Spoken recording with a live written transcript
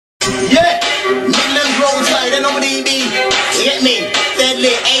Yeah, Midlandz roadside, NODB. You get me?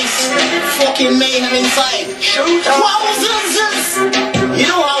 Deadly ace, fucking mayhem inside. Wowzers! You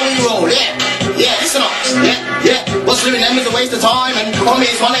know how we roll, yeah. Yeah, listen up. Yeah. What's living them is a waste of time, and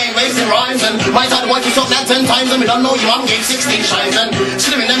homies, one ain't wasting rhymes, and my time wife you talk that 10 times, and we don't know you mum gave 16 shines, and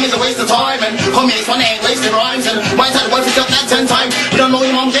living them is a waste of time, and homies, one ain't wasting rhymes, and my time wife you talk that 10 times, we don't know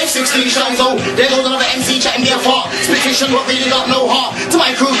you mum gave 16 shines. Oh, there goes another MC chatting their fart, spitting what really got no heart. To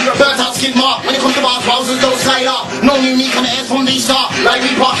my crew, burnt out skid mark. When it comes to bars, wowzers don't slide up. No unique on the airs from the start. Like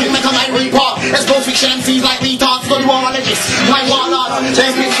we parking, make a night repart. Let's go fiction MCs like retards, don't warologists. My warlord,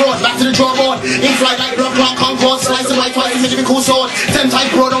 there's me fraud, back to the drawboard. In flight like blood clot Concord, slice and white twice, image of a cool sword. 10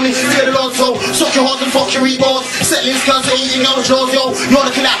 times broad, only fear the Lord, so suck your horse and fuck your reboards. Settling skirts and eating out the drawers, yo. You're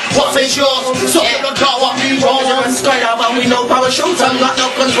looking at what face yours. Suck your blood clot, what you draw. I'm scared about we no power shoot 'em. Got no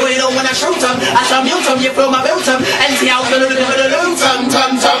control, you know when I shoot 'em. I shall mute 'em, you feel my built 'em. NC house, gonna look for the loot 'em,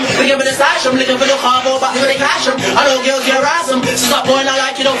 looking for the stash 'em, looking for the carbo, back to the cash 'em. I know girls, you harass 'em. Stop boy, I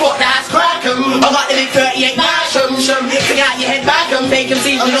like you, don't fuck the ass, crack 'em. I got the big 38 mash 'em, stick out your head back 'em. Make 'em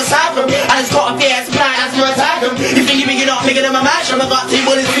see you don't stab 'em. I just got a fierce plan, that's my attack 'em. You think you big enough, bigger than my mash 'em. I got 2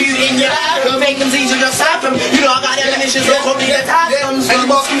 bullets for you in your bag 'em. Make 'em see you just stab 'em. You know I got the ammunition, so come to attack 'em. And you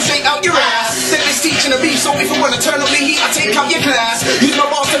boss come straight out your ass. Set this teaching a beef, so if you wanna turn up the heat, I take out your class. Use my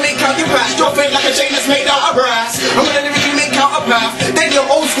boss to make out your pass. Drop it like a chain that's made out of brass. I'm gonna literally make out a path. Then you're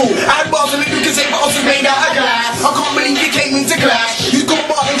old school. I had bars and you can say bottles are made out of glass. I can't believe you came into clash. You got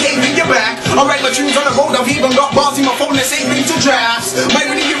bar and came in your back. I write my tunes on the road, I've even got bars in my phone that save me to drafts. Might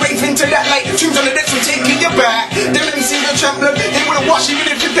really be raving to that like tunes on the decks will take in your back. Then let me see the champion, they wanna wash even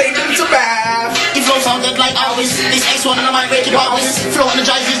if you pay them to bath. It flow sounded like always. This X1 and I might break your always. Flow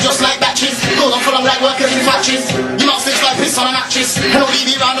energizes just like batteries. Goes on full on like workers in factories. You must fix like piss on an actress.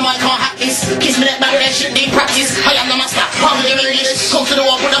 NODB round the mic, can't hack this. Kiss me that back, that shit need practice. I am the master, I'm the English. Come to the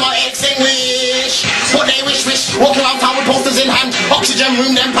war, put them on English. What they wish. Walk around town with posters in hand. Oxygen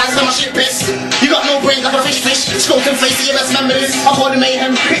room, them pants, them a shit piss. You got no brain like a fish. Scope and face, your best memories. I call the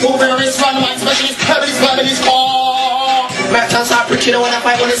mayhem, pick over terrorists, round the mic specialist. Herbalist, verbalist, call. Merchants are preaching when I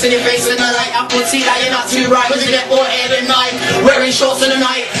fight when it's in your face in the light. I could see that you're not too right, cause you get bored every night. Wearing shorts in the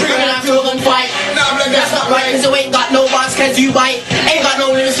night, bringing out to them fight. Nah, that's not right, cause you ain't got no bars, cause you bite. Ain't got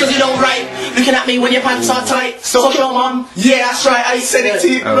no lyrics cause you don't write. Looking at me when your pants are tight. So fuck your mum. Yeah, that's right, I said it to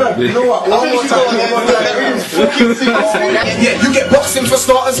you. You know what? One more time. Yeah, you get boxing for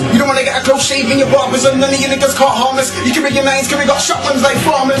starters. You don't wanna get a close shave in your barbers, and none of your niggas can't harm us. You can bring your nines, cause we got shotguns like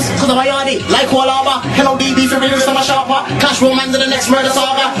farmers. Cause of my yardy, like Wallaba. NODB for real, so my sharper. Clash romance and the next murder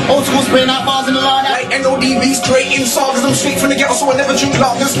saga. Old school spraying out bars in the larder. Like NODB straight in sagas. I'm straight from the ghetto, so I never drink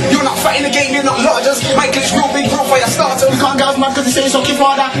lagers. You're not fighting the game, you're not largers. My glitch real big, real fire starter. You can't girls mad cause you say you suck your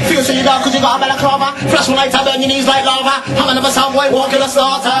father. Feel so you down cause you got a balaclava. Flash one light, I burn your knees like lava. I'm another sound boy walking a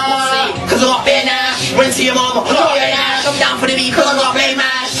starter. Cause I got bare nash. Went to your mama, got bare nash. I'm down for the beat cause I got bare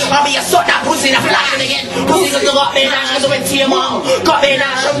mash. I'll be a sort that pussy that flashing again. Pussy cause I got bare nash. Cause I went to your mama, got bare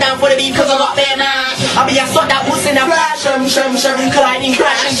nash. I'm down for the beat cause I got bare nash. I'll be a sort that pussy that flash. Colliding,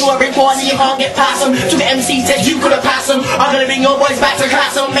 crashing to a brick wall and you can't get past them. To the MC said you could've passed them. I'm gonna bring your boys back to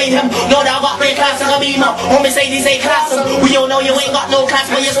class and made him know that I got great class like a beamer. On Mercedes A class them. We all know you ain't got no class,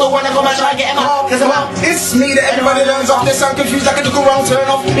 but you still wanna come and try and get him out. Cause I'm out. It's me that everybody learns off. They sound confused like a look around turn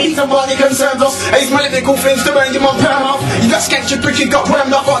off. Beat and body concerns us. I use my lyrical flames to burn your mum perm off. You got sketch your prick, you got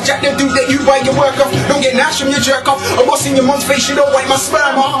wormed off. I'll jack the dude that you buy your work off. Don't get nash from your jerk off. A boss in your mum's face, you don't wipe my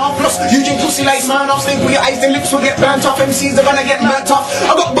sperm off. Plus, you drink pussy like Smirnoff. Think with your eyes, the lips will get burnt off. MCs are gonna get burnt off.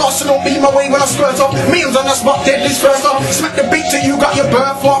 I got boss, so don't beat my way when I squirt off. Meals on the spot, deadly's first off. Smack the beat till you got your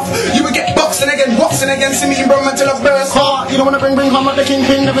birth off. You would get boxing again, see me in bro until I burst. You don't wanna bring home like the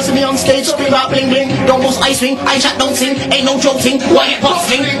kingpin. Never see me on stage, scream out bling bling. Don't boast ice ring, I chat don't sing. Ain't no joking, why get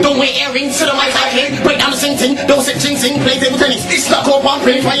boxing? Don't wear earrings, to the mic I clean. Break down the sing ting, don't sit ching sing. Play table tennis, it's stuck up on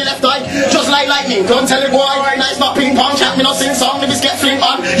print for your left eye. Just like lightning, don't tell it boy. Nice not ping pong, chat me not sing song. Niggas get fling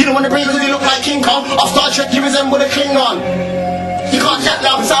on. You don't wanna bring cause you look like King Kong. Off Star Trek, you resemble a Klingon. You can't chat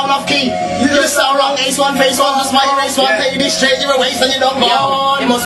loud, sound off key. You just sound wrong, ace one, face one, just my race one. Play this straight, you're a waste and you don't go on.